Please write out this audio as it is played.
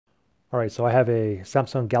All right, so I have a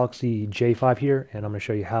Samsung Galaxy J5 here, and I'm going to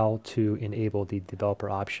show you how to enable the developer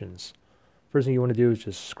options. First thing you want to do is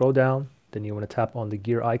just scroll down, then you want to tap on the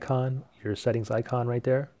gear icon, your settings icon right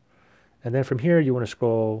there. And then from here, you want to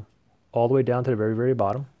scroll all the way down to the very, very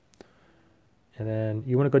bottom. And then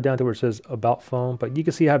you want to go down to where it says About Phone, but you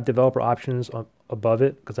can see I have developer options above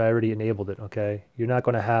it because I already enabled it, okay? You're not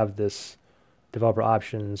going to have this developer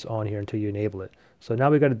options on here until you enable it. So now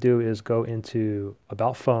what we got to do is go into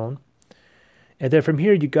About Phone. And then from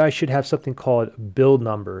here, you guys should have something called build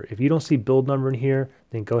number. If you don't see build number in here,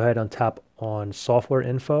 then go ahead and tap on software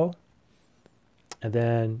info. And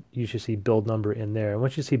then you should see build number in there. And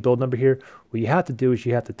once you see build number here, what you have to do is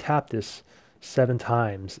you have to tap this 7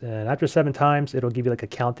 times. And after 7 times, it'll give you like a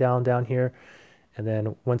countdown down here. And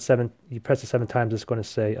then once you press it 7 times, it's going to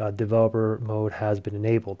say developer mode has been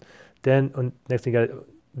enabled. Then next thing you got to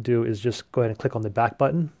do is just go ahead and click on the back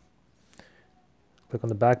button. Click on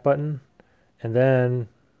the back button. And then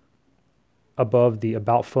above the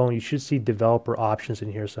About Phone, you should see developer options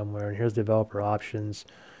in here somewhere. And here's developer options.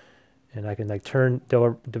 And I can like turn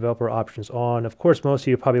developer options on. Of course, most of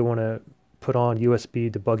you probably want to put on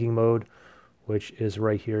USB debugging mode, which is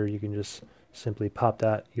right here. You can just simply pop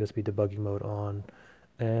that USB debugging mode on.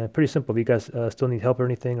 And pretty simple. If you guys still need help or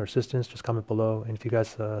anything or assistance, just comment below. And if you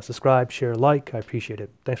guys subscribe, share, like, I appreciate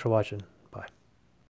it. Thanks for watching.